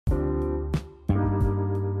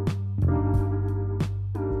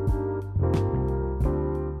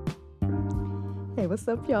what's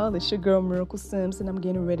up, y'all? It's your girl Miracle Sims, and I'm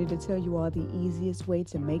getting ready to tell you all the easiest way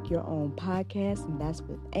to make your own podcast, and that's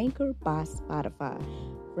with Anchor by Spotify.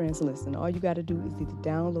 Friends, listen, all you got to do is either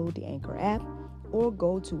download the Anchor app or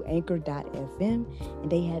go to anchor.fm, and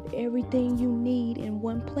they have everything you need in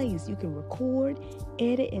one place. You can record,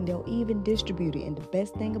 edit, and they'll even distribute it. And the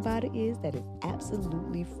best thing about it is that it's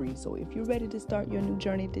absolutely free. So if you're ready to start your new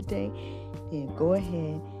journey today, then go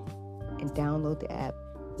ahead and download the app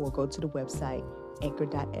or go to the website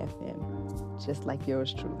anchor.fm, just like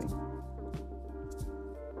yours truly.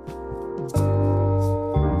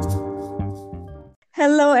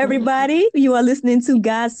 Hello, everybody. You are listening to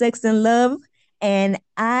God, Sex, and Love, and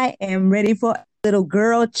I am ready for a little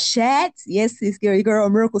girl chat. Yes, it's your girl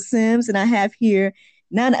Miracle Sims, and I have here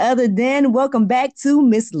none other than welcome back to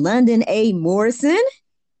Miss London A. Morrison.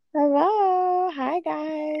 Hello. Hi,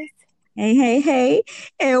 guys. Hey,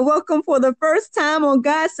 and welcome for the first time on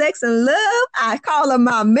God, Sex, and Love. I call her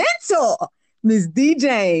my mentor, Miss D.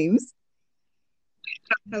 James.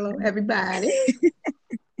 Hello, everybody.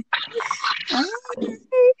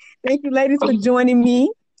 Thank you, ladies, for joining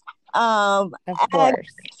me. Of course.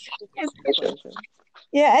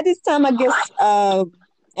 At this time, I guess I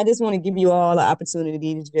just want to give you all the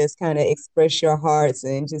opportunity to just kind of express your hearts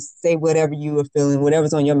and just say whatever you are feeling,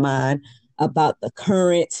 whatever's on your mind about the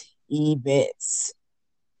current events.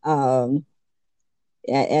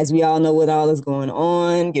 As we all know what all is going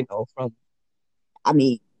on, from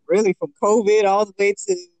COVID all the way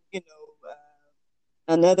to,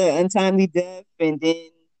 another untimely death, and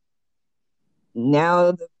then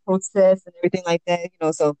now the protests and everything like that,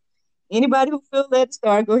 so anybody who feels led to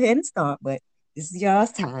start, go ahead and start, but this is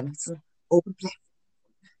y'all's time. It's an open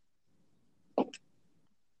platform.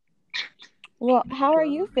 Well, how are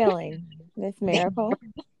you feeling, Miss Miracle?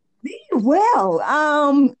 Well,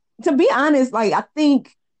 to be honest, I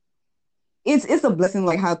think it's a blessing,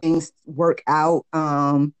 how things work out,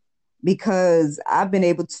 because I've been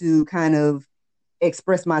able to kind of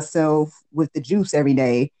express myself with the juice every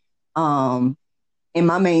day. And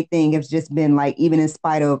my main thing has just been even in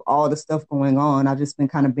spite of all the stuff going on, I've just been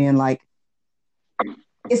kind of being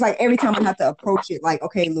it's every time I have to approach it,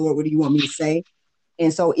 okay, Lord, what do you want me to say?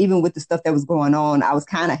 And so even with the stuff that was going on, I was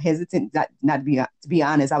kind of hesitant, not to be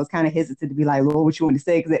honest, I was kind of hesitant to be Lord, what you want to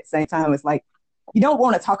say? Because at the same time, it's you don't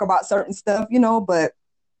want to talk about certain stuff, but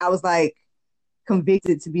I was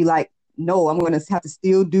convicted to be no, I'm going to have to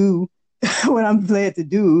still do what I'm led to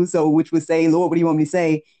do. So, which would say, Lord, what do you want me to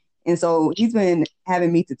say? And so he's been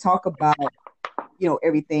having me to talk about,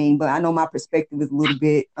 everything, but I know my perspective is a little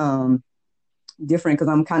bit different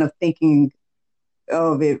because I'm kind of thinking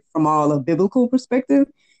of it from all a biblical perspective.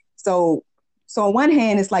 So on one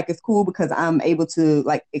hand, it's it's cool because I'm able to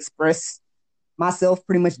express myself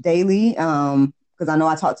pretty much daily. Because I know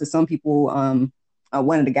I talked to some people,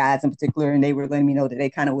 one of the guys in particular, and they were letting me know that they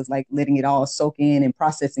kind of was letting it all soak in and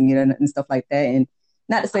processing it and stuff like that. And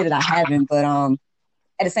not to say that I haven't, but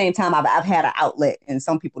at the same time, I've had an outlet, and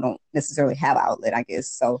some people don't necessarily have an outlet, I guess.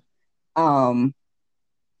 So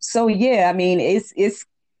yeah, I mean,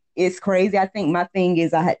 it's crazy. I think my thing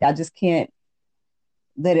is I just can't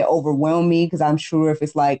let it overwhelm me, because I'm sure if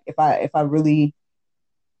it's if I really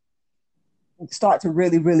start to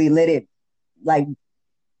really let it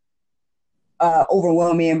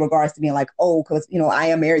overwhelm me in regards to being because I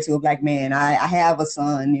am married to a Black man, I have a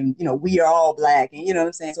son, and we are all Black, and you know what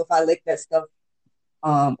I'm saying. So if I let that stuff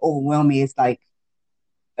overwhelm me, it's it's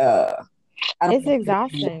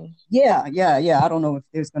exhausting. Yeah. I don't know if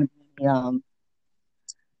there's going to be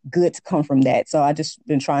good to come from that. So I just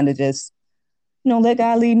been trying to just let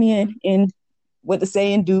God lead me in what to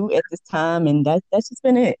say and do at this time, and that's just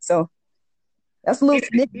been it. So that's a little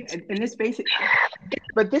snippet. And this basic,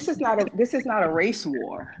 but this is not a race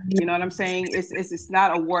war. You know what I'm saying? It's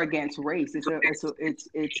not a war against race. It's a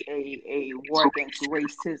war against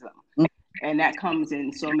racism. Mm-hmm. And that comes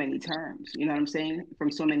in so many terms, you know what I'm saying? From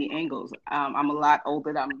so many angles. I'm a lot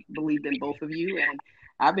older, I believe, than both of you, and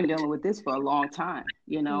I've been dealing with this for a long time.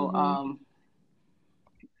 Mm-hmm.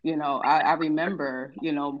 I remember,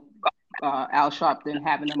 Al Sharpton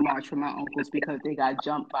having a march for my uncles because they got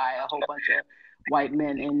jumped by a whole bunch of white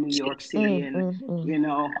men in New York City. And,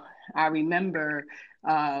 I remember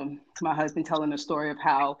my husband telling a story of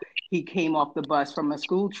how he came off the bus from a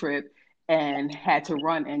school trip and had to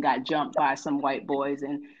run and got jumped by some white boys.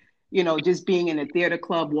 And, just being in a theater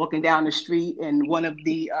club, walking down the street, and one of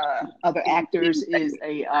the other actors is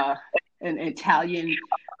an Italian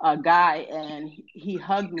guy, and he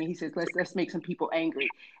hugged me. He says, let's make some people angry.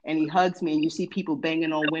 And he hugs me, and you see people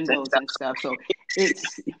banging on windows and stuff. So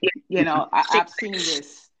it's, I've seen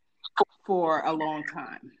this for a long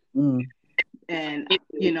time. Mm. And,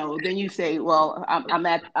 then you say, well,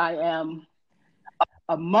 I am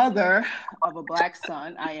a mother of a Black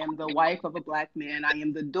son. I am the wife of a Black man. I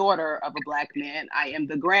am the daughter of a Black man. I am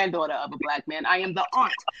the granddaughter of a Black man. I am the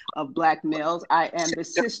aunt of Black males. I am the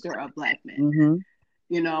sister of Black men. Mm-hmm.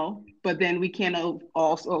 But then we can't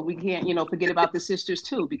forget about the sisters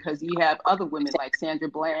too, because you have other women like Sandra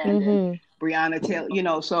Bland and Breonna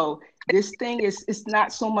Taylor, so this thing it's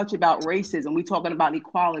not so much about racism. We're talking about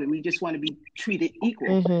equality. We just want to be treated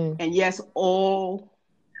equal. And yes, all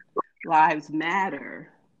lives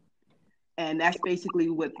matter. And that's basically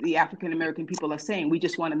what the African American people are saying. We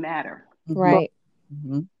just want to matter. Right.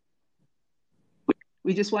 Mm-hmm.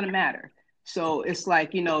 We just want to matter. So it's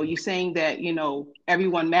like, you're saying that,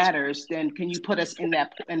 everyone matters, then can you put us in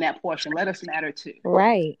that portion? Let us matter too.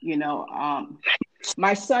 Right.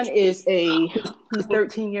 My son he's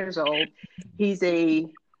 13 years old. He's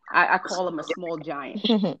I call him a small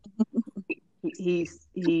giant.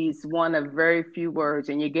 He's one of very few words,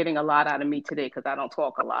 and you're getting a lot out of me today because I don't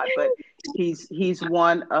talk a lot, but he's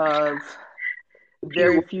one of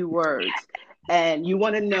very few words. And you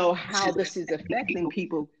want to know how this is affecting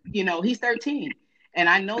people. He's 13, and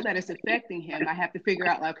I know that it's affecting him. I have to figure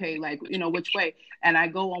out, okay, which way. And I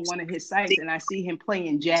go on one of his sites, and I see him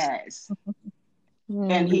playing jazz.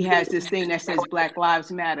 And he has this thing that says Black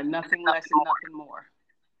Lives Matter, nothing less and nothing more.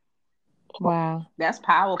 Wow. That's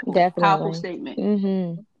powerful. Definitely. Powerful statement.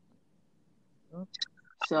 Mm-hmm.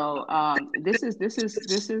 So this is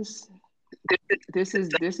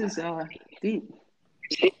deep.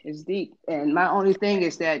 It's deep. And my only thing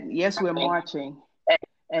is that, yes, we're marching.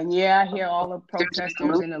 And yeah, I hear all the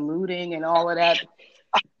protesters and the looting and all of that.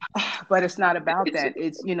 But it's not about that.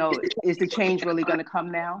 It's, is the change really going to come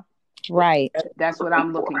now? Right. That's what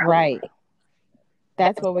I'm looking for. Right.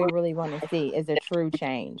 That's what we really want to see, is a true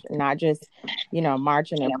change, not just,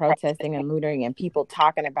 marching and protesting and looting and people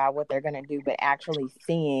talking about what they're going to do, but actually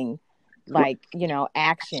seeing,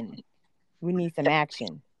 action. We need some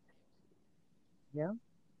action. Yeah.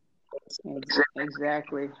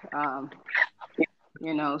 Exactly.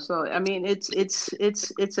 So I mean,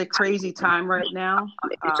 it's a crazy time right now.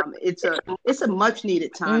 It's a much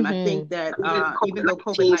needed time. I think that even though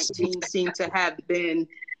COVID-19 seemed to have been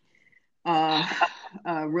a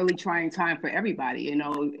really trying time for everybody,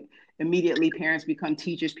 immediately parents become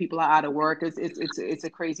teachers, people are out of work. It's a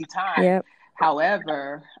crazy time. Yep.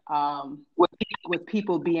 However, with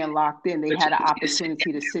people being locked in, they had an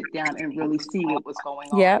opportunity to sit down and really see what was going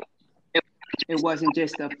on. Yep. It wasn't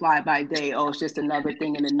just a fly-by-day, it's just another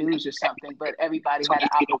thing in the news or something, but everybody had an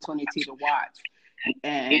opportunity to watch.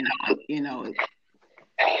 And,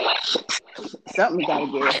 something got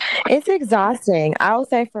to give. It's exhausting. I will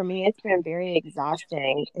say for me, it's been very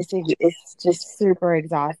exhausting. It's just super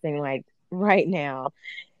exhausting, like right now.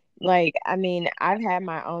 Like, I mean, I've had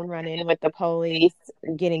my own run-in with the police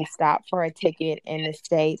getting stopped for a ticket in the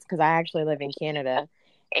States, because I actually live in Canada.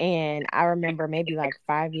 And I remember maybe like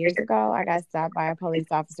 5 years ago, I got stopped by a police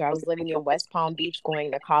officer. I was living in West Palm Beach,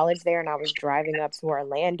 going to college there, and I was driving up to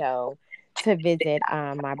Orlando to visit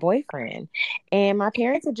my boyfriend. And my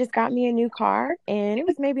parents had just got me a new car, and it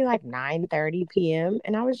was maybe like 9:30 p.m.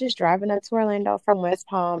 And I was just driving up to Orlando from West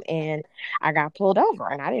Palm, and I got pulled over,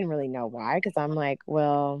 and I didn't really know why, because I'm like,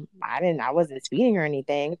 well, I wasn't speeding or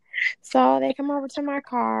anything. So they come over to my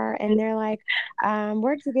car, and they're like,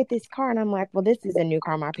 where'd you get this car? And I'm like, well, this is a new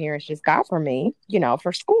car my parents just got for me,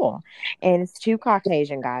 for school. And it's 2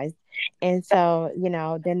 Caucasian guys. And so,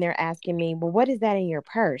 then they're asking me, well, what is that in your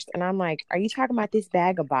purse? And I'm like, are you talking about this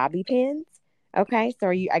bag of bobby pins? Okay. So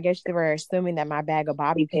I guess they were assuming that my bag of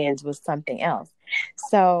bobby pins was something else.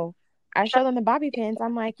 So I show them the bobby pins.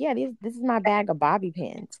 I'm like, yeah, this is my bag of bobby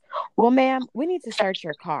pins. Well, ma'am, we need to search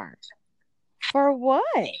your car. For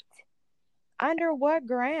what? Under what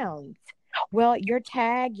grounds? Well, your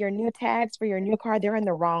new tags for your new car, they're in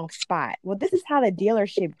the wrong spot. Well, this is how the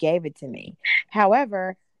dealership gave it to me.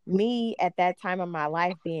 However, me at that time of my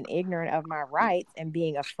life, being ignorant of my rights and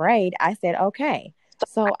being afraid, I said, okay.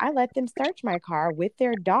 So I let them search my car with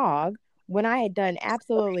their dog when I had done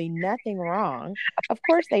absolutely nothing wrong. Of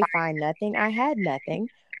course, they find nothing. I had nothing,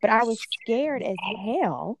 but I was scared as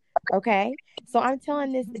hell. Okay. So I'm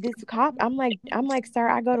telling this cop, I'm like, sir,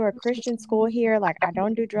 I go to a Christian school here. Like, I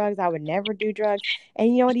don't do drugs. I would never do drugs. And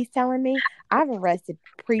you know what he's telling me? I've arrested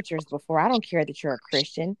preachers before. I don't care that you're a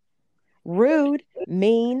Christian. Rude,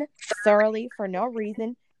 mean, surly, for no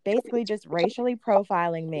reason, basically just racially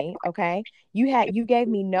profiling me. Okay. You gave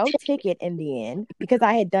me no ticket in the end because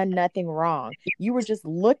I had done nothing wrong. You were just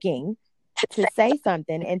looking to say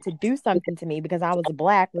something and to do something to me because I was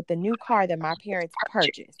Black with the new car that my parents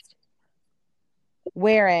purchased.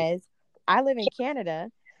 Whereas I live in Canada.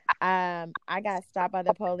 I got stopped by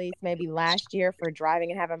the police maybe last year for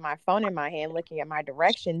driving and having my phone in my hand, looking at my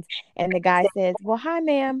directions. And the guy says, "Well, hi,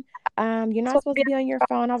 ma'am. You're not supposed to be on your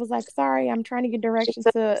phone." I was like, "Sorry, I'm trying to get directions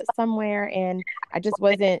to somewhere, and I just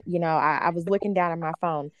wasn't. I was looking down at my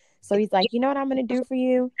phone." So he's like, "You know what I'm going to do for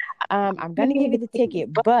you? I'm going to give you the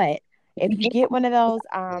ticket, but if you get one of those,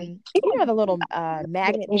 the little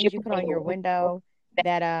magnet things you put on your window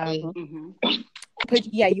that Mm-hmm.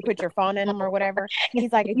 you put your phone in them or whatever."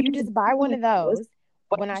 He's like, "If you just buy one of those,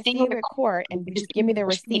 when I see you at court and you just give me the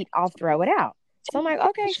receipt, I'll throw it out." So I'm like,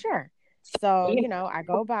 "Okay, sure." So, I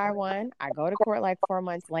go buy one. I go to court like 4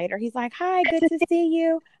 months later. He's like, "Hi, good to see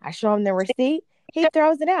you." I show him the receipt. He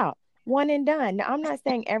throws it out. One and done. Now, I'm not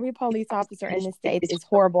saying every police officer in the States is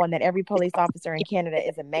horrible and that every police officer in Canada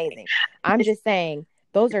is amazing. I'm just saying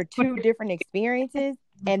those are two different experiences,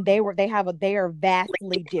 and they are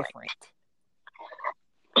vastly different.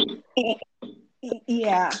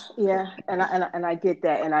 Yeah, and I get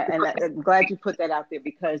that, and I'm glad you put that out there,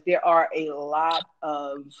 because there are a lot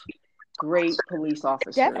of great police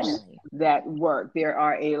officers Definitely that work. There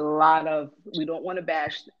are a lot of, we don't want to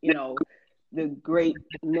bash, the great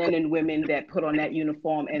men and women that put on that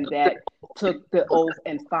uniform and that took the oath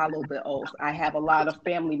and followed the oath. I have a lot of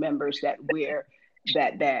family members that wear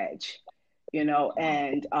that badge,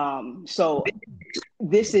 and so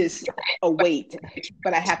this is a weight,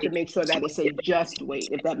 but I have to make sure that it's a just weight,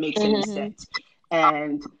 if that makes any sense.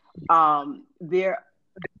 And there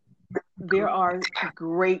are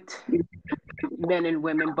great men and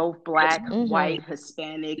women, both Black, white,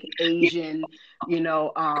 Hispanic, Asian,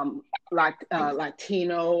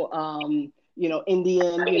 Latino,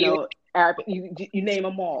 Indian, Arab, you name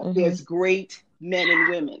them all. There's great men and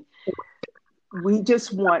women. We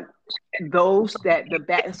just want those that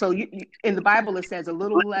so in the Bible it says a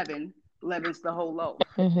little leaven leavens the whole loaf.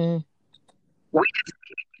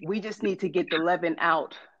 We just need to get the leaven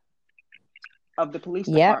out of the police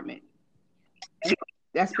department.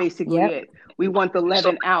 That's basically it. We want the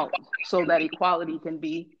leaven out so that equality can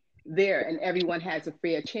be there and everyone has a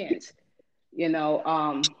fair chance.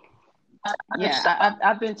 I've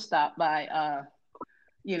been stopped by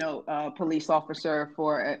a police officer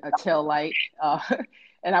for a tail light,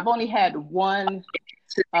 and I've only had one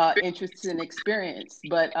interesting experience,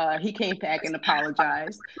 but he came back and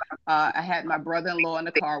apologized. I had my brother-in-law in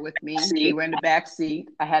the car with me. They were in the back seat.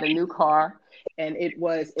 I had a new car, and it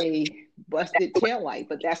was a busted tail light,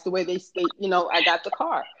 but that's the way they I got the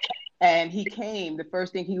car. And he came, the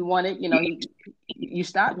first thing he wanted, you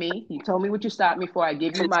stopped me. He told me what you stopped me for. I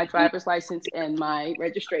give you my driver's license and my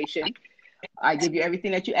registration. I give you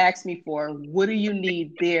everything that you asked me for. What do you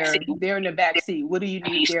need there? They're in the back seat. What do you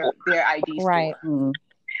need their IDs for?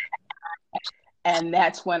 And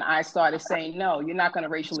that's when I started saying, no, you're not going to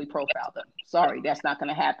racially profile them. Sorry, that's not going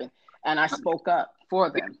to happen. And I spoke up for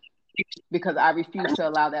them because I refuse to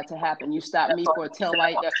allow that to happen. You stopped me for a tail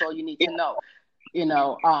light. That's all you need to know.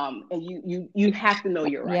 And you have to know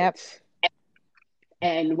your rights. Yep.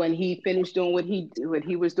 And when he finished doing what he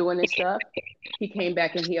was doing and stuff, he came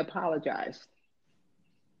back and he apologized.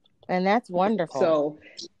 And that's wonderful. So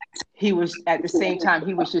he was, at the same time,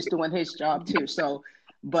 he was just doing his job too. So,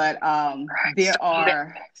 but there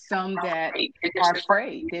are some that are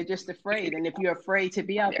afraid. They're just afraid. And if you're afraid to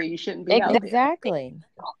be out there, you shouldn't be out there. Exactly.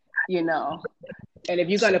 And if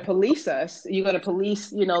you're going to police us, you're going to police,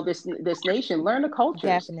 this nation, learn the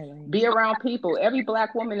cultures. Definitely. Be around people. Every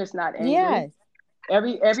Black woman is not angry. Yes.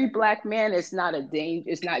 Every Black man is not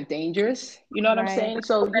it's not dangerous. You know what I'm saying?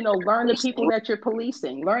 So, learn the people that you're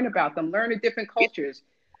policing, learn about them, learn the different cultures,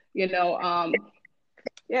 it's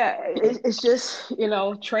just,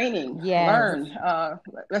 training, learn,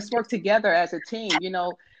 let's work together as a team,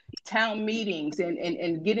 town meetings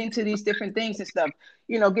and get into these different things and stuff,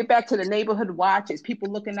 get back to the neighborhood watches, people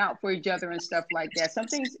looking out for each other and stuff like that. Some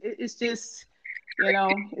things, it's just,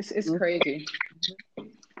 it's crazy.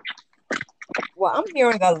 Well, I'm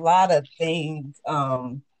hearing a lot of things,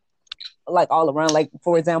 like all around, like,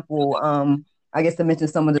 for example, I guess to mention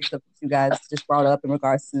some of the stuff you guys just brought up in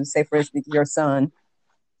regards to, say, for instance, your son.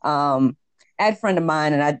 I had a friend of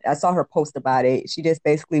mine, and I saw her post about it. She just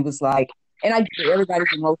basically was like, and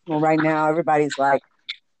everybody's emotional right now. Everybody's like,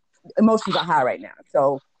 emotions are high right now.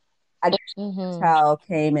 So I guess the child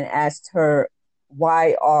came and asked her,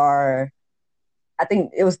 I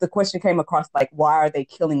think it was the question came across like, why are they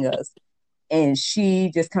killing us? And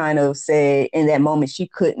she just kind of said in that moment, she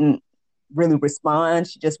couldn't really respond.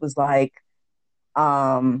 She just was like,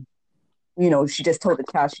 she just told the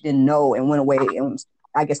child she didn't know and went away and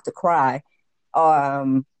I guess to cry,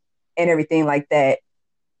 and everything like that.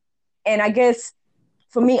 And I guess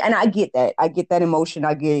for me, and I get that emotion.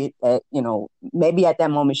 I get that, maybe at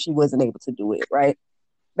that moment she wasn't able to do it, right?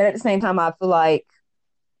 But at the same time, I feel like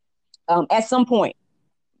at some point,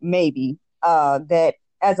 maybe that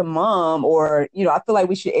as a mom, or I feel like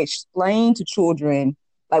we should explain to children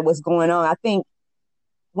like what's going on. I think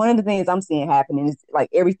one of the things I'm seeing happening is like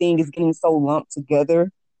everything is getting so lumped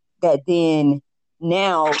together that then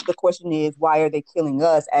now the question is, why are they killing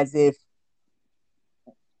us, as if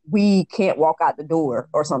we can't walk out the door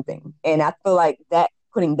or something. And I feel like that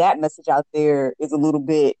putting that message out there is a little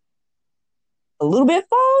bit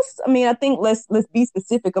false. I mean, I think let's be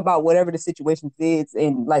specific about whatever the situation is,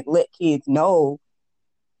 and like let kids know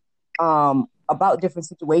about different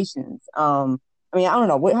situations. I mean, I don't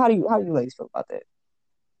know. How do you ladies feel about that?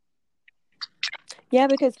 Yeah,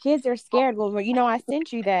 because kids are scared. Well, I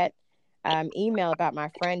sent you that email about my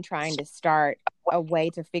friend trying to start a way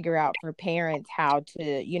to figure out for parents how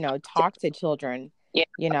to, talk to children,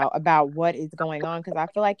 about what is going on. Because I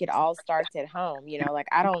feel like it all starts at home. Like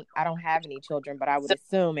I don't have any children, but I would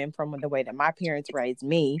assume, and from the way that my parents raised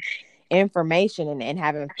me, information and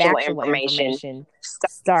having factual information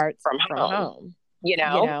starts from home.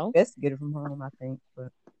 Best to get it from home, I think.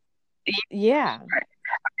 But yeah.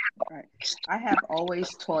 Right. I have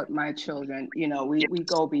always taught my children, we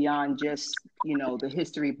go beyond just, the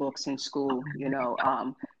history books in school.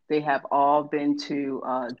 They have all been to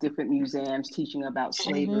different museums teaching about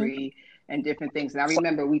slavery and different things. And I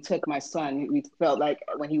remember we took my son, we felt like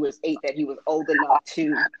when he was 8 that he was old enough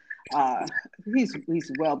to,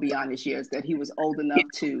 he's well beyond his years, that he was old enough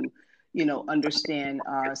to, understand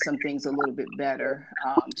some things a little bit better.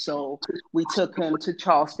 So we took him to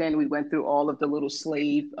Charleston. We went through all of the little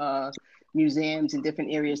slave museums and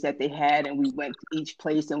different areas that they had. And we went to each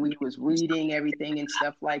place and we was reading everything and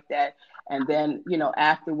stuff like that. And then,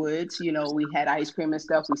 afterwards, we had ice cream and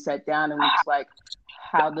stuff. We sat down and we was like,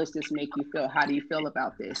 how does this make you feel? How do you feel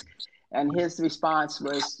about this? And his response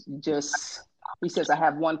was just, he says, I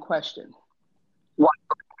have one question.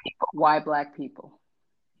 Why Black people?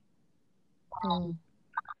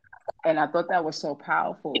 And I thought that was so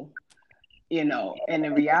powerful, and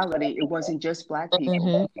in reality, it wasn't just Black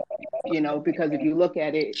people, because if you look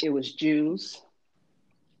at it, it was Jews,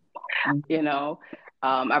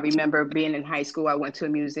 I remember being in high school, I went to a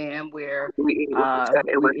museum where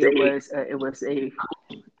it was a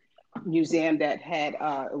museum that had,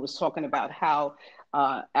 it was talking about how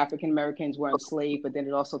African Americans were enslaved, but then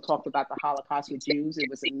it also talked about the Holocaust with Jews.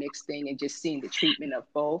 It was a mixed thing, and just seeing the treatment of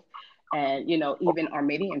both. And, even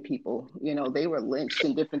Armenian people, they were lynched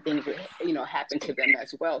and different things, happened to them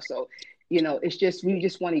as well. So, it's just, we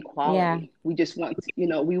just want equality. Yeah. We just want,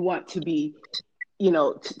 we want to be,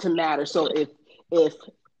 to matter. So if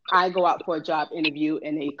I go out for a job interview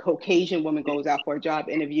and a Caucasian woman goes out for a job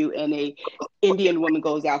interview and a Indian woman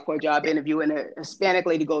goes out for a job interview and a Hispanic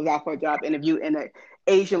lady goes out for a job interview and a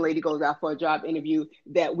Asian lady goes out for a job interview,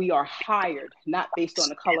 that we are hired not based on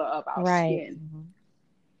the color of our skin.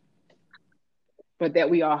 But that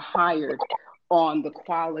we are hired on the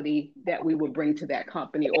quality that we will bring to that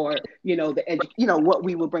company, or what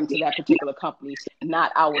we will bring to that particular company,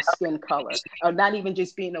 not our skin color, or not even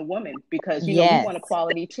just being a woman, because we want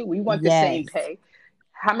equality too. We want the same pay.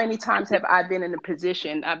 How many times have I been in a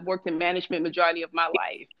position? I've worked in management majority of my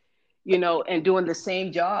life, and doing the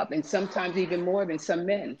same job, and sometimes even more than some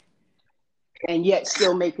men, and yet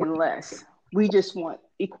still making less. We just want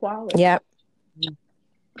equality. Yep.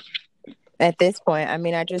 At this point, I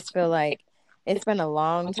mean, I just feel like it's been a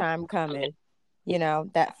long time coming,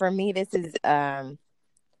 that for me, this is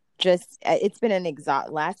it's been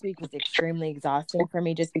last week was extremely exhausting for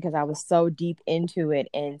me, just because I was so deep into it.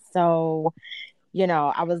 And so,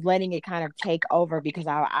 I was letting it kind of take over, because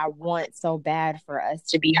I want so bad for us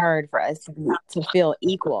to be heard, for us to feel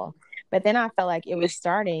equal. But then I felt like it was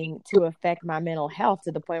starting to affect my mental health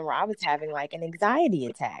to the point where I was having like an anxiety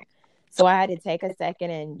attack. So I had to take a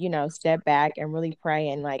second and, step back and really pray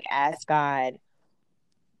and like ask God,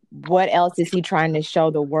 what else is he trying to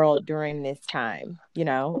show the world during this time?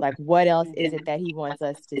 Like what else is it that he wants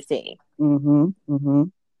us to see?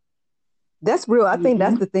 That's real. I think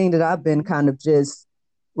that's the thing that I've been kind of just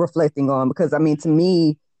reflecting on, because I mean, to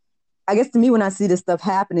me, when I see this stuff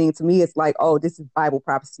happening, to me, it's like, oh, this is Bible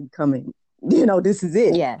prophecy coming. This is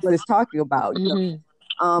it. Yes. What it's talking about.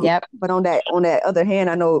 But on that other hand,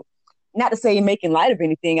 I know, not to say making light of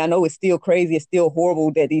anything, I know it's still crazy, it's still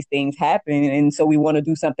horrible that these things happen, and so we want to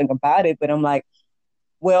do something about it. But I'm like,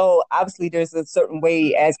 well, obviously there's a certain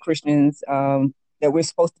way as Christians that we're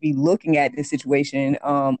supposed to be looking at this situation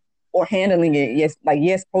or handling it.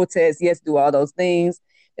 Yes, protest, yes, do all those things.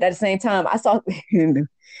 But at the same time, I saw,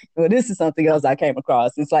 well, this is something else I came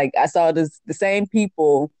across. It's like I saw the same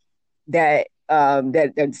people that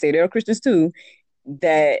say they're Christians too,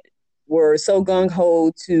 that were so gung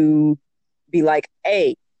ho to be like,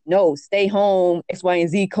 hey, no, stay home, X, Y, and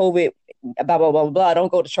Z, COVID, blah, blah, blah, blah,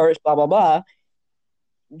 don't go to church, blah, blah, blah.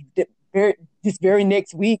 This very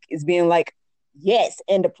next week is being like, yes,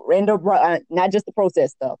 and not just the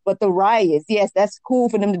protest stuff, but the riots. Yes, that's cool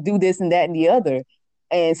for them to do this and that and the other.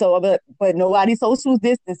 And so, but nobody's social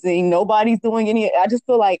distancing. Nobody's doing any. I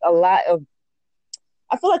feel like a lot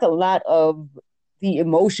of the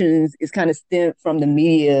emotions is kind of stemmed from the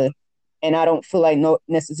media, and I don't feel like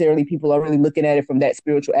necessarily people are really looking at it from that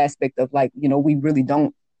spiritual aspect of like, we really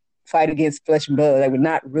don't fight against flesh and blood. Like we're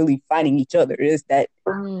not really fighting each other. It's that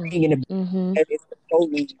being in the it's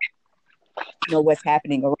controlling, what's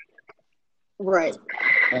happening around. Right.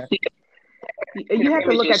 You have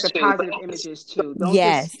to look at the positive images too.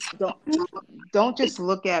 Don't just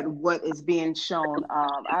look at what is being shown.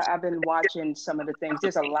 I've been watching some of the things.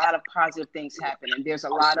 There's a lot of positive things happening. There's a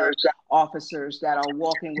lot of officers that are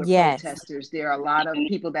walking with protesters. There are a lot of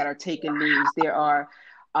people that are taking knees. There are,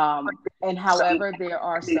 and however, there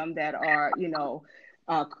are some that are,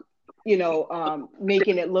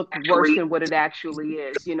 making it look worse than what it actually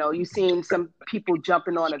is. You've seen some people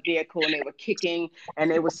jumping on a vehicle and they were kicking and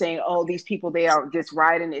they were saying, oh, these people, they are just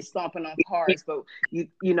riding, they're stomping on cars. But,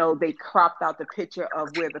 they cropped out the picture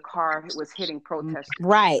of where the car was hitting protesters.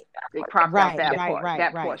 Right. They cropped out that part,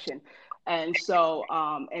 that portion. And so,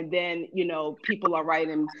 and then, people are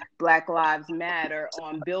writing Black Lives Matter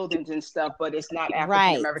on buildings and stuff, but it's not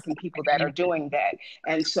African-American people that are doing that.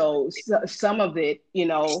 And so some of it,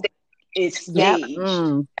 is staged.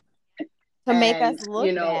 To make us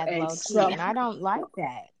look bad, and I don't like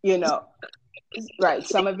that. Right.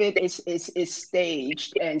 Some of it is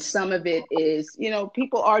staged, and some of it is,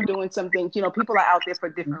 people are doing some things. People are out there for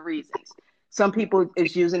different reasons. Some people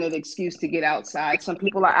is using an excuse to get outside. Some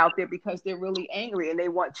people are out there because they're really angry and they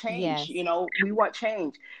want change. Yes. We want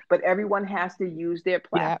change, but everyone has to use their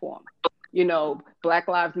platform. Black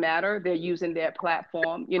Lives Matter, they're using their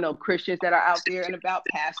platform. Christians that are out there and about,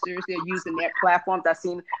 pastors, they're using their platforms. I've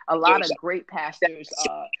seen a lot of great pastors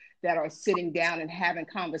that are sitting down and having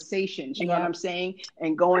conversations, you know what I'm saying?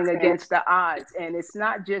 And going against the odds. And it's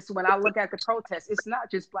not just, when I look at the protests, it's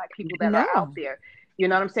not just Black people that are out there. You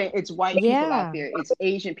know what I'm saying? It's white people out there. It's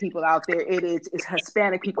Asian people out there. It's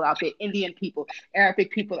Hispanic people out there, Indian people,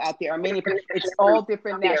 Arabic people out there, Armenian people. It's all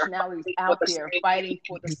different nationalities out there fighting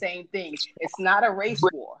for the same thing. It's not a race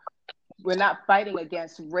war. We're not fighting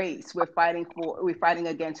against race. We're fighting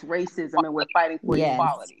against racism, and we're fighting for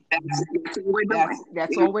equality.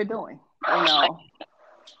 That's all we're doing.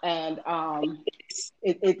 And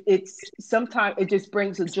it's sometimes it just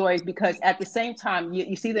brings a joy, because at the same time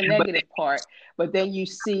you see the negative part, but then you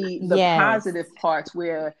see the positive parts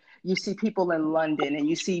where you see people in London and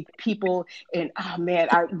you see people in, when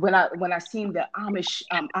I seen the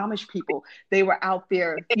Amish people, they were out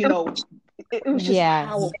there, it was just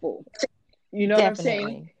powerful. You know what I'm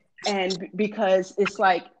saying? And because it's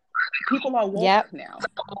like people are woke now.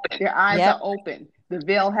 Their eyes are open. The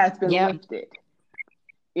veil has been lifted.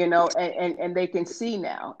 And they can see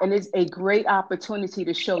now. And it's a great opportunity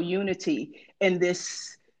to show unity in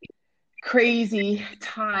this crazy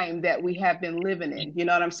time that we have been living in. You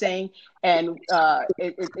know what I'm saying? And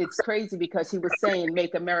it's crazy because he was saying,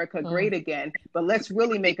 make America great again. But let's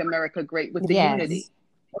really make America great with the unity.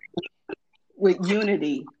 With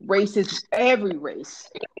unity, races, every race,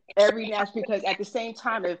 every national. Because at the same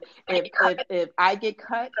time, if I get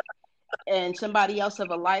cut, and somebody else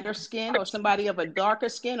of a lighter skin or somebody of a darker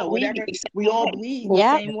skin or whatever, we all bleed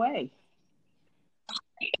the same way.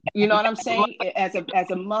 You know what I'm saying? As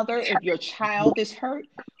a mother, if your child is hurt,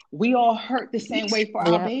 we all hurt the same way for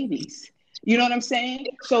our babies. You know what I'm saying?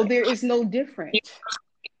 So there is no difference.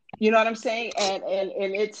 You know what I'm saying? And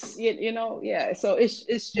it's, so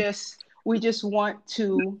it's just, we just want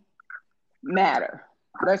to matter.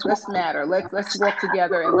 Let's matter. Let's work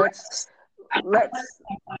together, and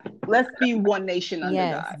let's be one nation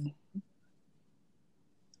under God.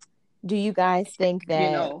 Do you guys think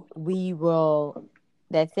that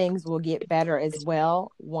that things will get better as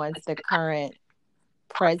well once the current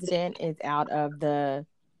president is out of the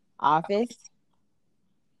office?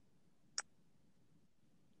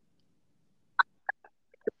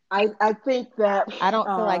 I think that I don't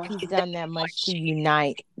feel like he's done that much to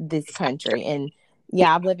unite this country. And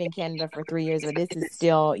I've lived in Canada for 3 years, but this is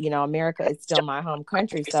still, America is still my home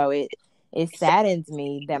country. So it saddens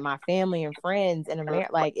me that my family and friends in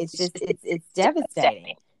America, like, it's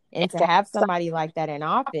devastating. And to have somebody like that in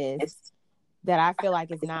office, that I feel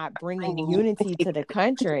like is not bringing unity to the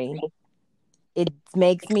country, it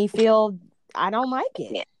makes me feel I don't like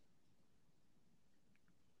it.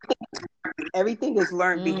 Everything is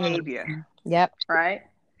learned behavior. Yep. Right?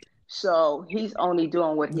 So he's only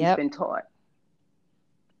doing what he's been taught.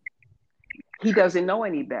 He doesn't know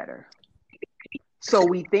any better. So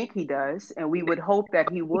we think he does, and we would hope that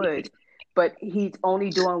he would, but he's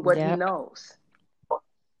only doing what he knows.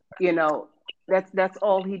 You know, that's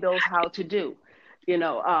all he knows how to do. You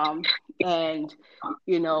know, and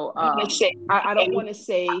you know, I don't want to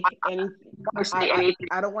say anything.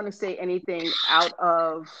 I don't want to say anything out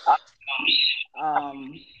of. I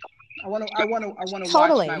want to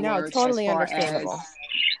totally watch my words totally understandable.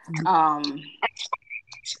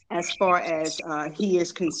 As far as he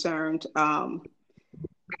is concerned,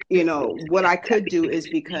 you know, what I could do is,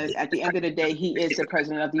 because at the end of the day, he is the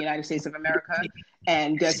president of the United States of America,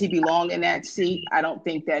 and does he belong in that seat? I don't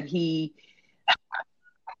think that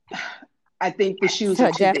I think the shoes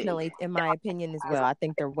are too definitely big. In my opinion as well. I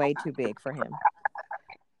think they're way too big for him.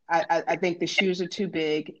 I think the shoes are too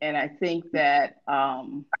big, and I think that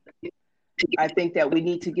we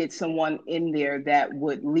need to get someone in there that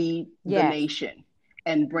would lead the nation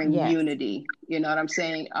and bring unity. You know what I'm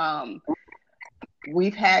saying?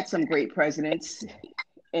 We've had some great presidents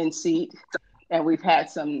in seat, and we've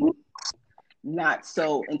had some not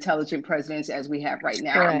so intelligent presidents as we have right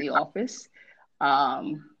now in the office.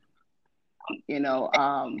 You know,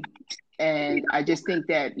 and I just think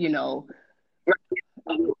that, you know,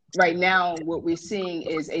 right now what we're seeing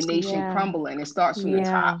is a nation crumbling. It starts from the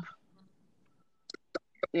top.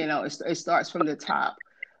 You know, it starts from the top.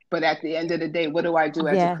 But at the end of the day, what do I do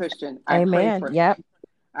as a Christian? I pray for him.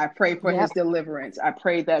 I pray for his deliverance. I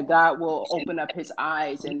pray that God will open up his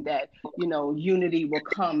eyes, and that, you know, unity will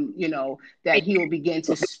come, you know, that he will begin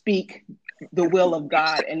to speak the will of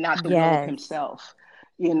God and not the will of himself.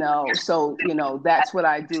 You know, so, you know, that's what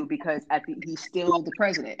I do, because he's still the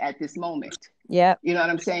president at this moment. Yeah. You know what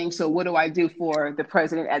I'm saying? So what do I do for the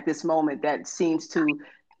president at this moment that seems to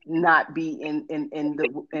not be in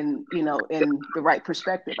the right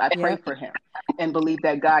perspective? I pray for him and believe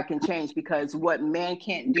that God can change, because what man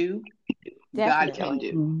can't do, God can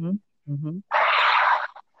do. Mm-hmm. Mm-hmm.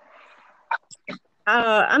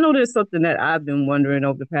 I know there's something that I've been wondering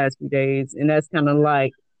over the past few days, and that's kind of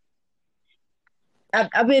like,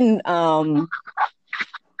 I've been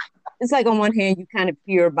it's like, on one hand you kind of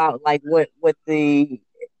hear about like what the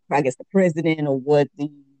president, or what the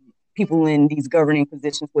people in these governing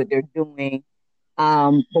positions, what they're doing.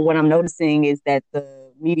 But what I'm noticing is that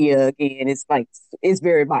the media, again, it's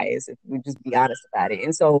very biased, if we just be honest about it.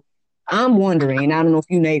 And so I'm wondering, I don't know if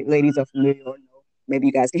you ladies are familiar or no, maybe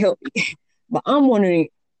you guys can help me, but I'm wondering,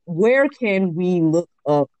 where can we look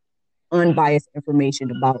up unbiased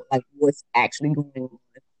information about like what's actually going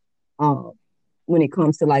on, when it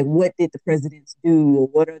comes to like, what did the presidents do, or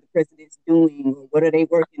what are the presidents doing, or what are they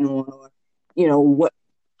working on, or, you know, what,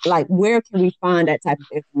 like, where can we find that type of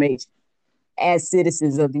information as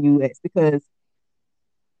citizens of the U.S.? Because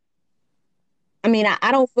I mean,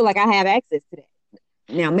 I don't feel like I have access to that.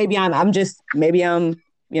 Now, maybe I'm,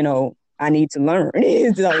 you know, I need to learn.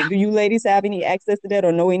 So, do you ladies have any access to that,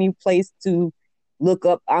 or know any place to look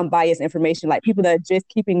up unbiased information, like people that are just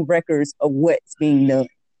keeping records of what's being done?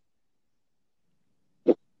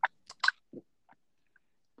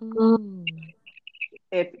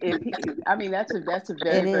 I mean, that's a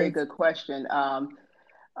very good question.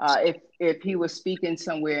 If he was speaking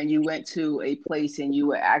somewhere and you went to a place and you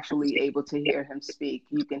were actually able to hear him speak,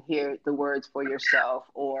 you can hear the words for yourself.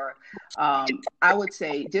 Or I would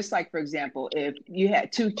say, just like, for example, if you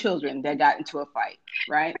had two children that got into a fight,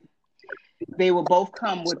 right? They will both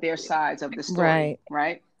come with their sides of the story,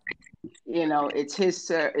 right? You know, it's his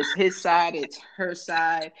side, it's her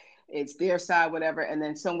side, it's their side, whatever. And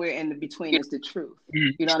then somewhere in between is the truth.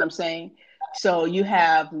 You know what I'm saying? So you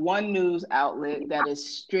have one news outlet that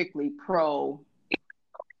is strictly pro,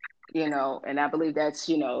 you know, and I believe that's,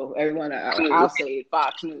 you know, everyone, I'll say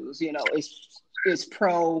Fox News, you know, is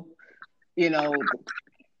pro, you know,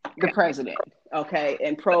 the president, okay,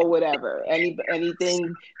 and pro whatever.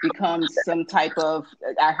 Anything becomes some type of,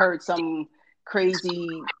 I heard some crazy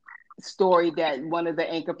story that one of the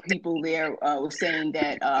anchor people there was saying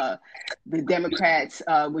that the Democrats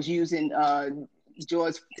was using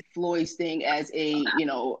George Floyd's thing as a, you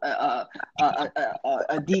know, a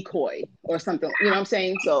decoy or something. You know what I'm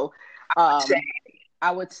saying? So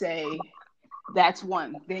I would say that's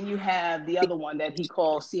one. Then you have the other one that he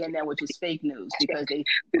calls CNN, which is fake news, because they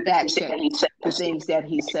fact check the things that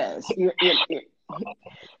he says.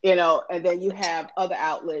 And then you have other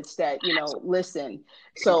outlets that, listen.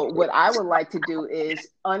 So what I would like to do is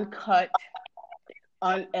uncut,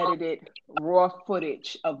 unedited, raw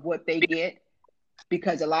footage of what they get,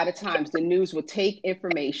 because a lot of times the news will take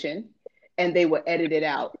information and they will edit it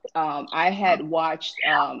out. I had watched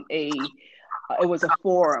it was a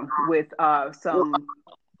forum with some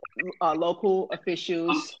local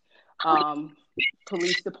officials,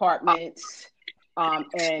 police departments,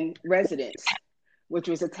 and residents, which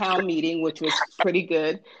was a town meeting, which was pretty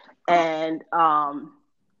good. And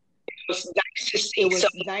it was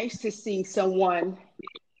nice to see someone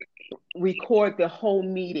record the whole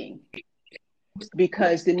meeting,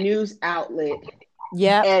 because the news outlet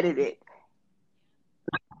edited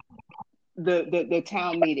the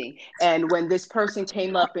town meeting. And when this person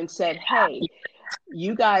came up and said, hey,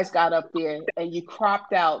 you guys got up there and you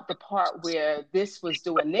cropped out the part where this was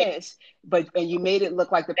doing this, and you made it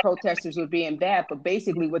look like the protesters were being bad, but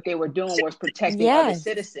basically what they were doing was protecting other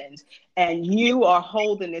citizens. And you are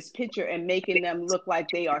holding this picture and making them look like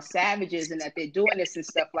they are savages and that they're doing this and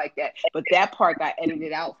stuff like that. But that part got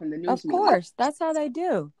edited out from the news. Of course, that's how they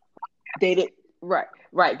do. They did right.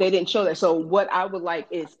 They didn't show that. So what I would like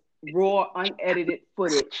is raw, unedited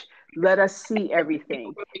footage. Let us see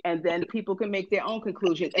everything, and then people can make their own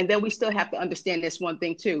conclusions. And then we still have to understand this one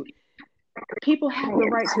thing too: people have the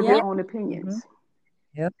right to their own opinions.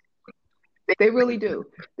 Yep, they really do.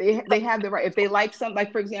 They have the right. If they like something,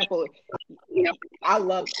 like for example, I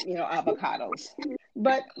love avocados,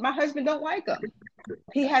 but my husband don't like them.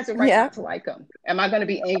 He has a right not to like them. Am I going to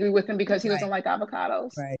be angry with him because he doesn't like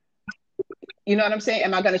avocados? Right. You know what I'm saying?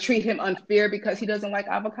 Am I going to treat him unfair because he doesn't like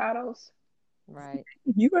avocados? Right.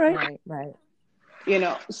 You're right. Right.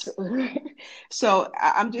 So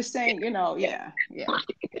I'm just saying, they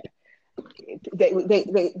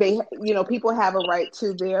people have a right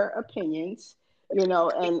to their opinions, and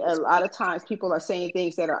a lot of times people are saying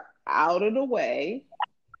things that are out of the way,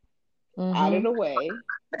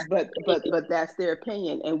 but that's their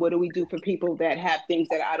opinion. And what do we do for people that have things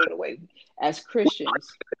that are out of the way? As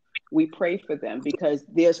Christians, we pray for them, because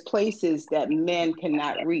there's places that men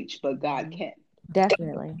cannot reach, but God can.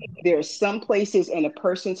 Definitely. There's some places in a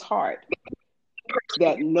person's heart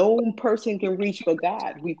that no person can reach but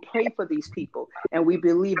God. We pray for these people and we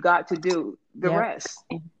believe God to do the rest.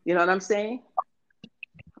 You know what I'm saying?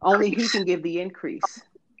 Only He can give the increase.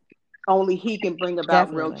 Only He can bring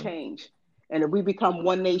about real change. And if we become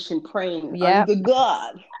one nation praying under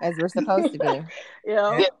God, as we're supposed to be,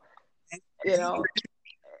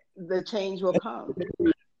 the change will come.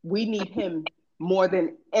 We need Him more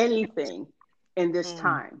than anything in this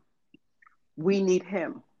time. We need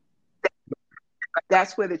Him.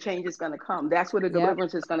 That's where the change is going to come. That's where the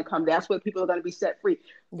deliverance is going to come. That's where people are going to be set free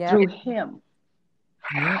through Him.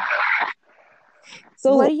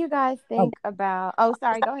 So what do you guys think about? Oh,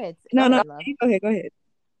 sorry. Go ahead. No. Go ahead.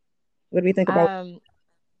 What do we think about?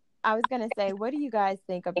 I was going to say, what do you guys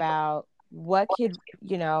think about what could,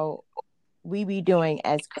 we be doing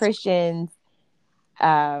as Christians,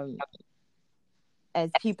 as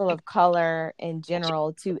people of color in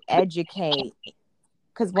general, to educate?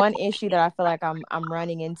 Because one issue that I feel like I'm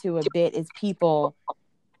running into a bit is people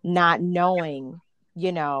not knowing,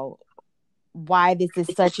 why this is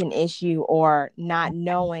such an issue, or not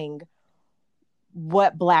knowing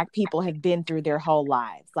what Black people have been through their whole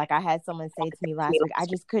lives. Like I had someone say to me last week, I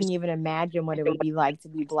just couldn't even imagine what it would be like to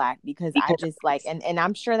be Black, because I just and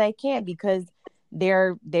I'm sure they can't, because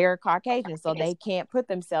they're Caucasian, so they can't put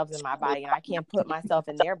themselves in my body and I can't put myself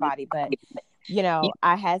in their body. But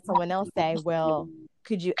I had someone else say, well,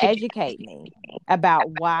 could you educate me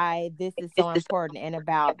about why this is so important, and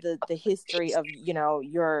about the history of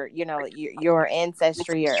your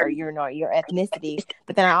ancestry or your ethnicity?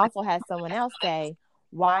 But then I also had someone else say,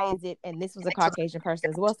 why is it, and this was a Caucasian person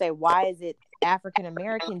as well, say, why is it African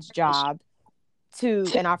Americans' job to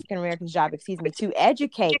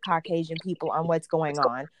educate Caucasian people on what's going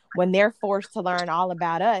on, when they're forced to learn all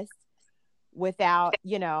about us without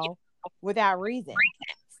reason?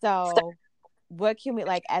 So what can we,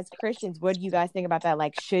 like, as Christians, what do you guys think about that?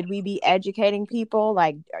 Like, should we be educating people?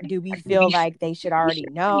 Like, do we feel like they should already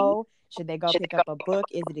know? Should they go pick up a book?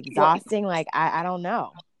 Is it exhausting? Like, I don't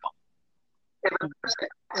know. If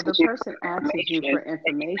a person asks you for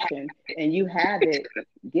information and you have it,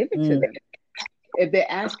 give it to them. If they're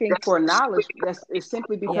asking for knowledge, it's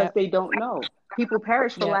simply because they don't know. People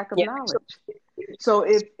perish for lack of knowledge. So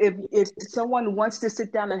if someone wants to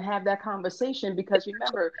sit down and have that conversation, because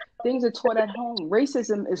remember, things are taught at home.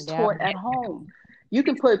 Racism is taught at home. You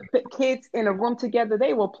can put kids in a room together.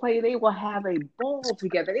 They will play. They will have a ball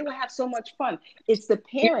together. They will have so much fun. It's the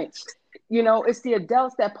parents It's the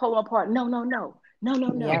adults that pull them apart. No, no, no, no,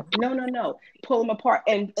 no, no, Yep. no, no, no. Pull them apart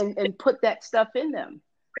and put that stuff in them.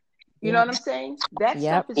 You know Yep. what I'm saying? That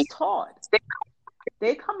Yep. stuff is taught.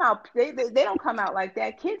 They come out. They don't come out like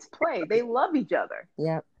that. Kids play. They love each other.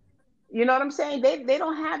 Yep. You know what I'm saying? They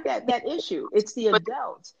don't have that issue. It's the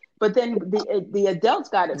adults. But then the adults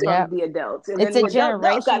got it from Yep. the adults, and It's then a the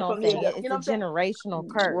adults got it generational from the thing. adults. You It's know a what I'm saying? generational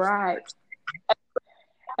curse. Right.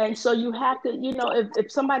 And so you have to,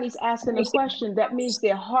 if somebody's asking a question, that means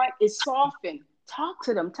their heart is softened. Talk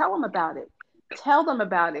to them. Tell them about it. Tell them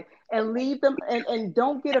about it, and leave them, and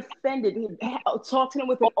don't get offended. Talk to them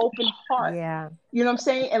with an open heart. Yeah. You know what I'm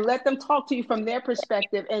saying? And let them talk to you from their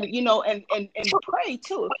perspective, and and pray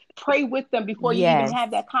too. Pray with them before you even Yes.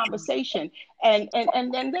 have that conversation, and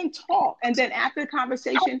then talk. And then after the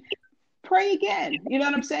conversation, pray again. You know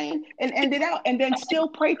what I'm saying? And end it out. And then still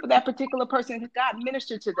pray for that particular person. God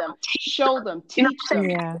minister to them, show them, teach them.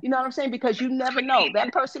 Yeah. You know what I'm saying? Because you never know.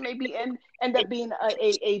 That person may be end up being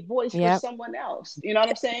a voice for Yep. someone else. You know what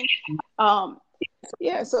I'm saying?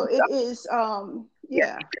 Yeah, so it is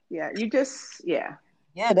yeah. You just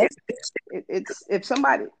That's it's if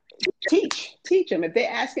somebody teach them. If they're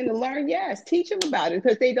asking to learn, yes, teach them about it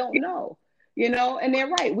because they don't know. And they're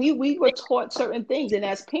right. We were taught certain things, and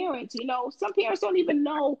as parents, some parents don't even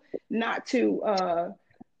know not to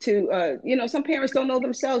some parents don't know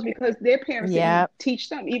themselves because their parents didn't Yep. teach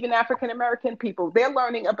them. Even African American people, they're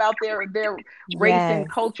learning about their race Yes. and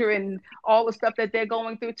culture and all the stuff that they're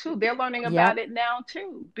going through too. They're learning about Yep. it now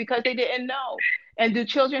too because they didn't know. And do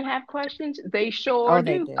children have questions? They sure Oh,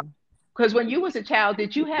 they do. do. Because when you was a child,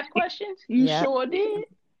 did you have questions? You Yep. sure did.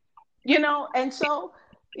 And so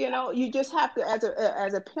you just have to,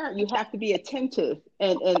 as a parent, you have to be attentive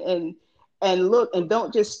and look, and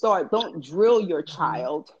don't drill your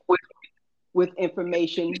child with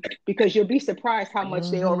information, because you'll be surprised how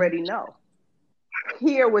much they already know.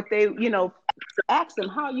 Hear what they, ask them,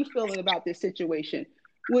 how are you feeling about this situation?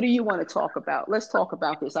 What do you want to talk about? Let's talk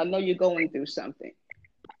about this. I know you're going through something.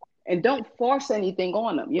 And don't force anything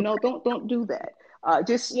on them. Don't do that.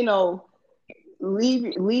 Just,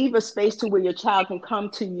 leave a space to where your child can come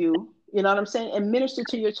to you. You know what I'm saying? And minister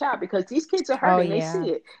to your child, because these kids are Oh, hurting. They yeah. see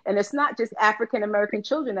it. And it's not just African American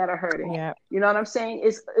children that are hurting. Yep. You know what I'm saying?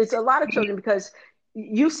 It's a lot of children, because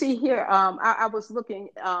you see here, I was looking,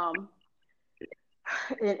 and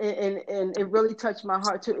it really touched my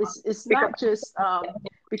heart too. It's not just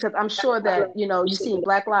because I'm sure that you've seen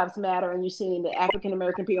Black Lives Matter, and you've seen the African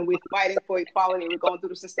American people, and we're fighting for equality, and we're going through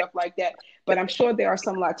this and stuff like that. But I'm sure there are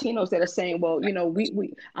some Latinos that are saying, well,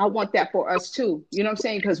 we I want that for us too. You know what I'm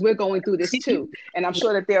saying? Because we're going through this too. And I'm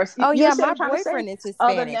sure that there's Oh, yeah. what My I'm trying to say, boyfriend is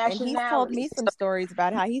other Hispanic, and he's told me nationalities. some stories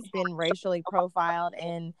about how he's been racially profiled,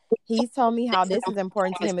 and he's told me how this is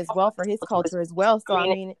important to him as well for his culture as well. So, I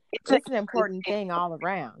mean, it's an important thing all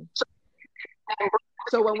around.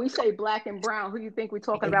 So when we say black and brown, who do you think we're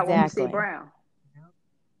talking about when we say Exactly. brown?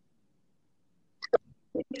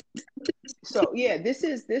 So yeah, this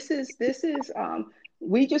is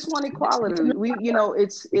we just want equality.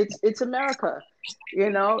 It's America.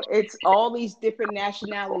 It's all these different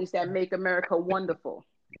nationalities that make America wonderful,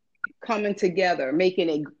 coming together, making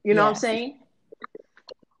it, you know what I'm Yes. saying?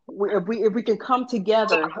 If we can come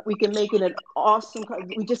together, we can make it an awesome.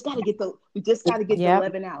 We just got to get the Yep.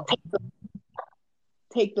 leaven out.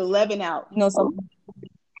 Take the leaven out. so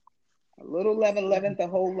A little leaven the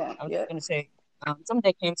whole lump. I was Yep. going to say, something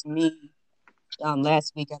that came to me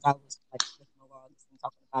last week as I was like listening to all this and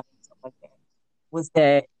talking about it and stuff like that, was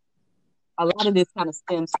that a lot of this kind of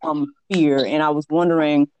stems from fear. And I was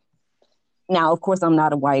wondering, now, of course, I'm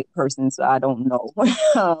not a white person, so I don't know.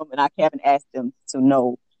 And I haven't asked them to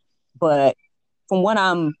know. But from what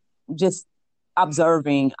I'm just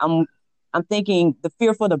observing, I'm thinking the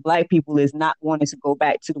fear for the Black people is not wanting to go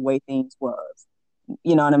back to the way things was.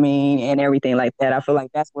 You know what I mean? And everything like that. I feel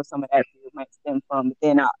like that's where some of that fear might stem from. But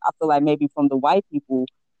then I feel like maybe from the white people,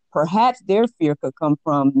 perhaps their fear could come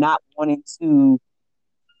from not wanting to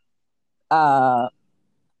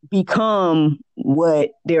become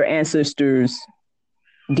what their ancestors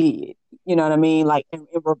did. You know what I mean? Like in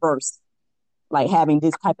reverse, like having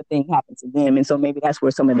this type of thing happen to them. And so maybe that's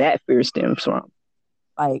where some of that fear stems from.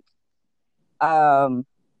 Like, I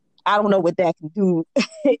don't know what that can do.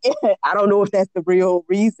 I don't know if that's the real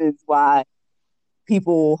reasons why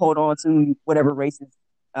people hold on to whatever racist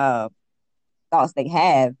thoughts they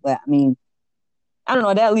have. But I mean, I don't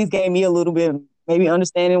know. That at least gave me a little bit of maybe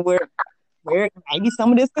understanding where maybe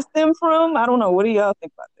some of this could stem from. I don't know. What do y'all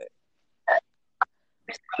think about that?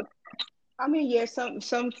 I mean, yeah,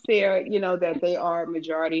 some fear, that they are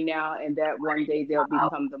majority now, and that one day they'll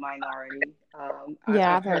become the minority.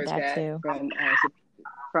 Yeah, I've I've heard heard that that too.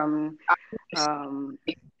 from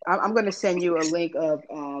I'm going to send you a link of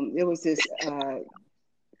there was this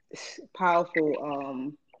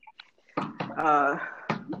powerful uh,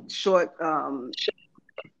 short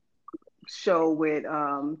show with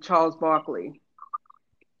Charles Barkley,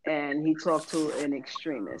 and he talked to an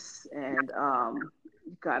extremist and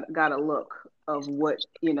got a look of what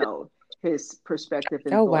his perspective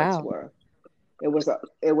and Oh thoughts wow. were. It was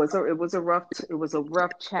a rough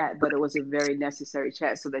chat, but it was a very necessary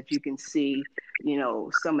chat so that you can see,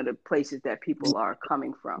 some of the places that people are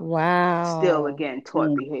coming from. Still, Wow. again,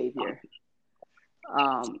 taught behavior.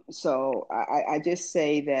 So I just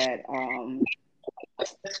say that,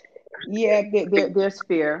 yeah, there's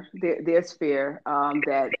fear. There's fear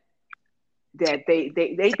that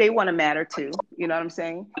they want to matter too. You know what I'm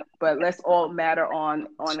saying? But let's all matter on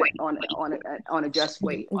a just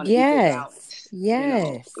weight, on an equal Yes. balance.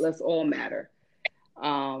 Yes. Let's all matter.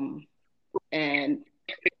 And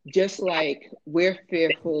just like we're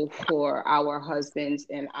fearful for our husbands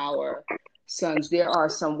and our sons, there are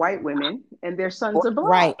some white women and their sons are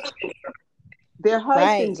Right. black. Their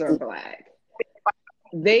Right. husbands are black.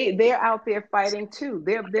 They're out there fighting too.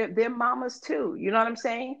 They're mamas too. You know what I'm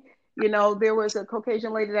saying? There was a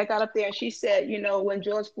Caucasian lady that got up there and she said, when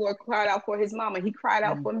George Floyd cried out for his mama, he cried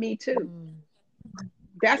out for me too. Mm.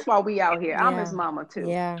 That's why we out here. I'm his Yeah. mama too.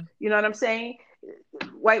 Yeah. You know what I'm saying?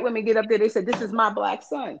 White women get up there, they said, this is my black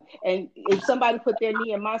son. And if somebody put their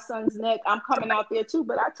knee in my son's neck, I'm coming out there too.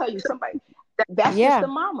 But I tell you, that's just Yeah. the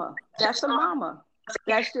mama. That's the mama.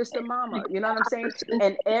 That's just the mama. You know what I'm saying?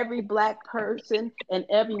 And every black person and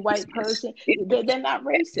every white person, they're not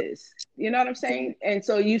racist. You know what I'm saying? And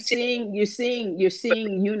so you're seeing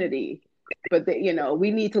unity. But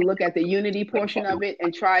we need to look at the unity portion of it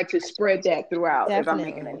and try to spread that throughout, if I'm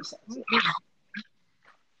making Definitely. any sense.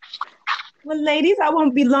 Well, ladies, I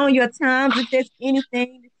won't be long your time. If there's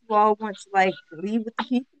anything that you all want to like leave with the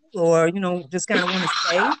people, or just kind of want to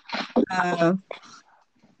say, uh,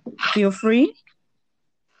 feel free.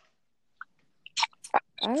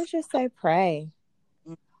 I would just say pray.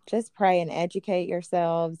 Just pray and educate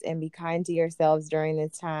yourselves and be kind to yourselves during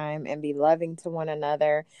this time and be loving to one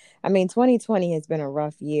another. I mean, 2020 has been a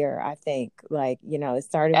rough year, I think. Like, it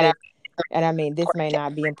started with, and I mean, this may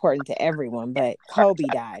not be important to everyone, but Kobe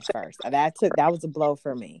died first. That was a blow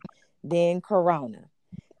for me. Then Corona.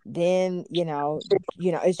 Then,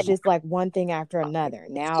 it's just like one thing after another.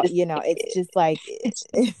 Now, it's just like,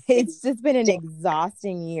 it's just been an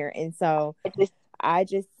exhausting year. And so I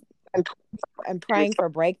just, I'm praying for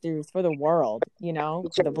breakthroughs for the world,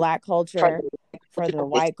 for the Black culture, for the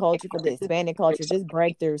white culture, for the Hispanic culture, just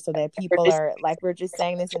breakthroughs so that people are, like we're just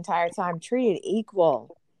saying this entire time, treated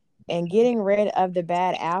equal and getting rid of the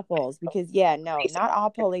bad apples. Because, no, not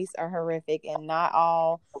all police are horrific and not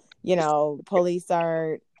all, police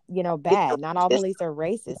are, bad. Not all police are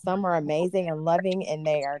racist. Some are amazing and loving and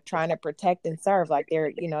they are trying to protect and serve like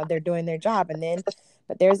they're doing their job.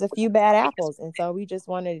 But there's a few bad apples. And so we just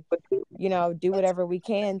want to, do whatever we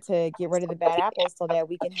can to get rid of the bad apples so that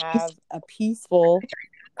we can have a peaceful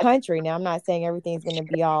country. Now, I'm not saying everything's going to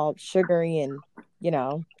be all sugary and,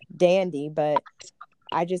 dandy, but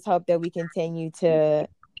I just hope that we continue to,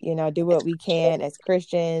 do what we can as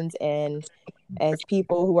Christians and as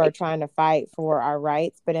people who are trying to fight for our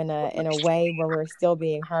rights, but in a way where we're still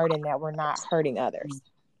being heard and that we're not hurting others.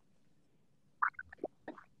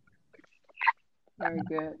 Very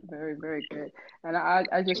good. Very, very good. And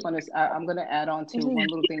I just want to, I'm going to add on to one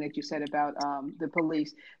little thing that you said about the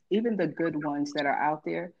police. Even the good ones that are out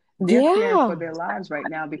there, they're fearing for their lives right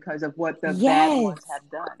now because of what the bad ones have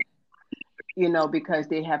done, because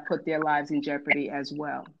they have put their lives in jeopardy as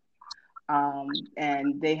well.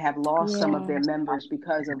 And they have lost some of their members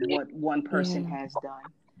because of what one person has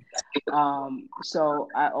done.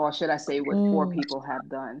 Or should I say what four people have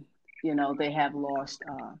done. They have lost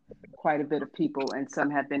quite a bit of people and some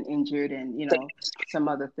have been injured and, some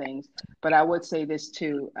other things. But I would say this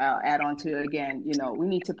too, add on to it again, we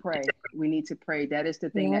need to pray. We need to pray. That is the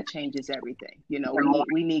thing that changes everything.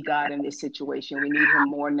 We need God in this situation. We need him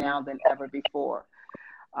more now than ever before.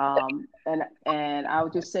 And I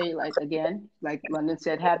would just say, like, again, like London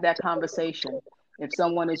said, have that conversation. If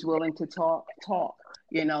someone is willing to talk,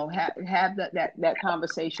 have that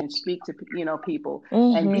conversation, speak to, people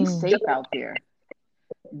and be safe out there.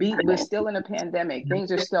 We're still in a pandemic. Things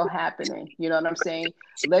are still happening. You know what I'm saying?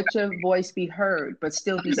 Let your voice be heard, but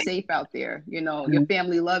still be safe out there. Your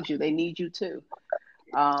family loves you. They need you too.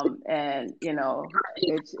 And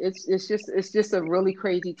it's just a really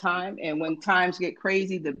crazy time. And when times get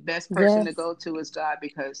crazy, the best person to go to is God,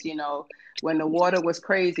 because when the water was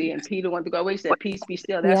crazy and Peter wanted to go away, he said, "Peace be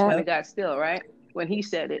still." That's when it got still, right? When he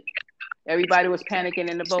said it, everybody was panicking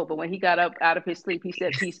in the boat, but when he got up out of his sleep, he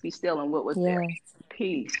said, "Peace be still," and what was there?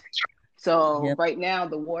 Peace. So right now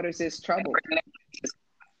the waters is troubled.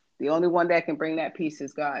 The only one that can bring that peace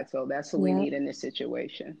is God. So that's who we need in this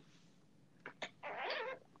situation.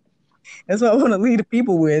 That's what I want to leave the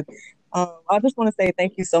people with. I just want to say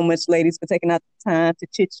thank you so much, ladies, for taking out the time to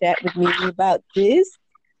chit chat with me about this.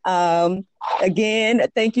 Again,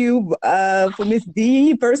 thank you for Miss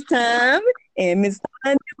D, first time, and Miss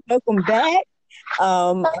Tanya, welcome back.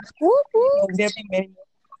 There'll be many more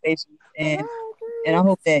conversations, and I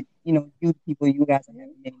hope that you guys are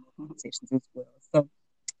having many more conversations as well. So,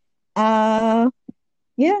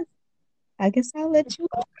 yeah, I guess I'll let you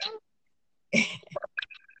go.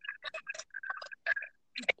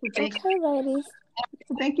 Okay, ladies.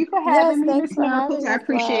 Thank you for having me, Miss Miracles. I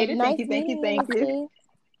appreciate it. Nice thank you. Nice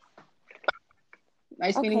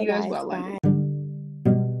Nice meeting you as well, ladies.